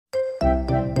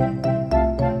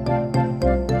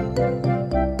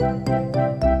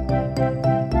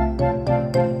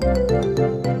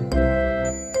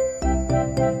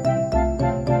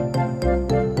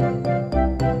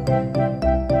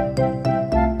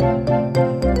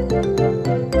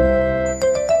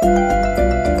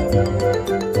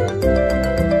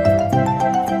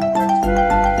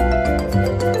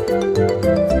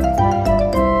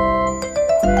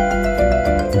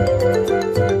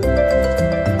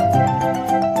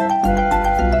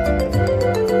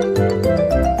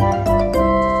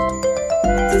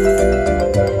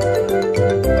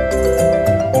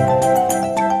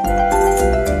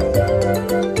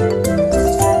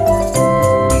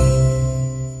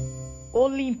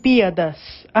Olimpíadas,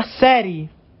 a série.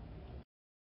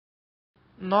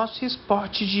 Nosso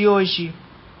esporte de hoje,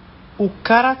 o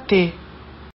Karatê.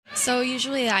 So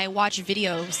usually I watch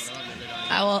videos.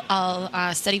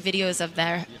 I'll study videos of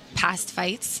their past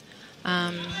fights,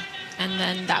 and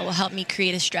then that will help me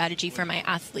create a strategy for my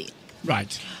athlete.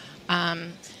 Right.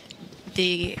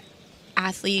 The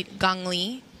athlete Gong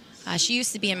Li, she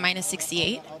used to be in minus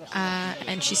 68,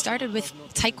 and she started with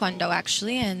Taekwondo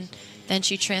actually, and then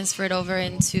she transferred over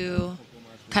into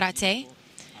Karatê,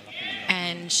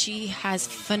 and she has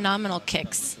phenomenal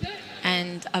kicks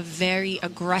and a very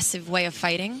aggressive way of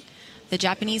fighting. The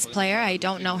Japanese player, I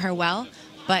don't know her well,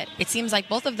 but it seems like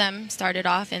both of them started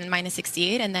off in minus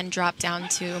 68 and then dropped down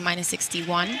to minus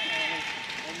 61.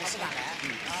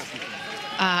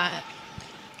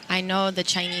 I know the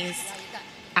Chinese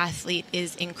athlete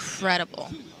is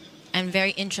incredible and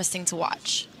very interesting to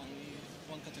watch.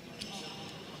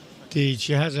 Indeed,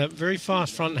 she has a very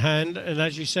fast front hand, and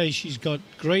as you say, she's got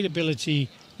great ability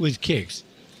with kicks.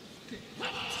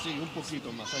 So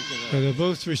they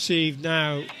both received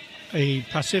now a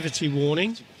passivity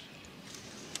warning.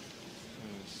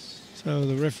 So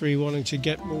the referee wanting to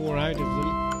get more out of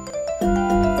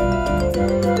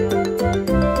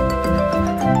them.